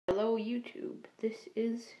Hello YouTube, this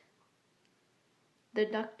is the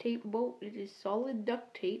duct tape boat. It is solid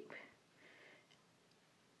duct tape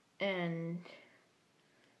and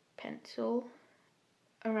pencil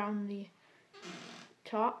around the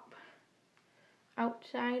top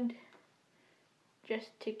outside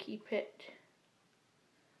just to keep it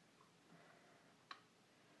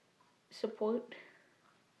support.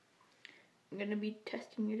 I'm going to be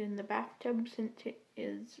testing it in the bathtub since it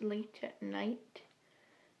is late at night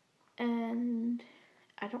and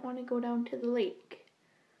I don't want to go down to the lake.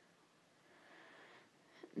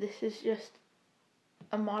 This is just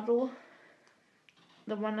a model.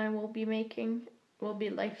 The one I will be making will be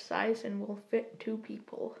life-size and will fit 2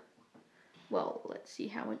 people. Well, let's see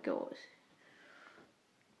how it goes.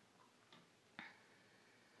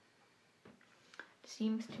 It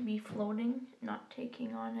seems to be floating, not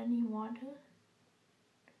taking on any water.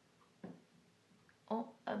 Oh,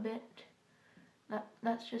 a bit.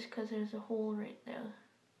 That's just because there's a hole right there.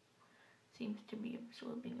 Seems to be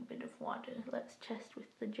absorbing a bit of water. Let's test with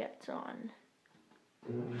the jets on.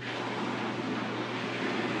 Pushes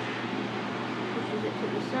it to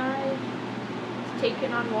the side. It's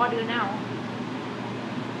taking on water now.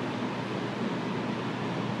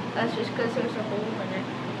 That's just because there's a hole in it.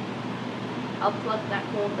 I'll plug that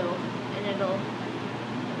hole though, and it'll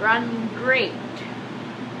run great.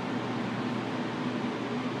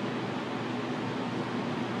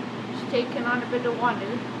 Taking on a bit of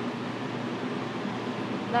water.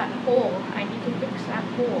 That hole, I need to fix that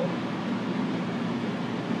hole.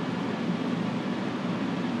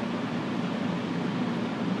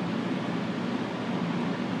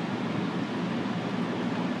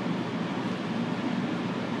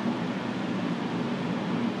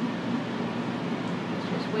 Let's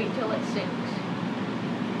just wait till it sinks.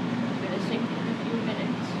 It's gonna sink in a few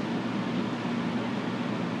minutes.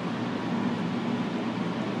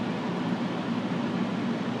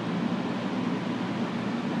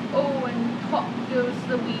 Oh, and pop goes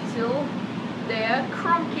the weasel. There,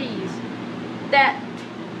 crunkies. That.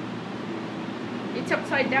 It's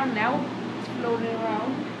upside down now. It's floating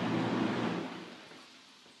around.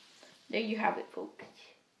 There you have it, folks.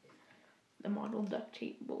 The model duct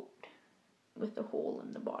tape boat with a hole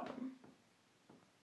in the bottom.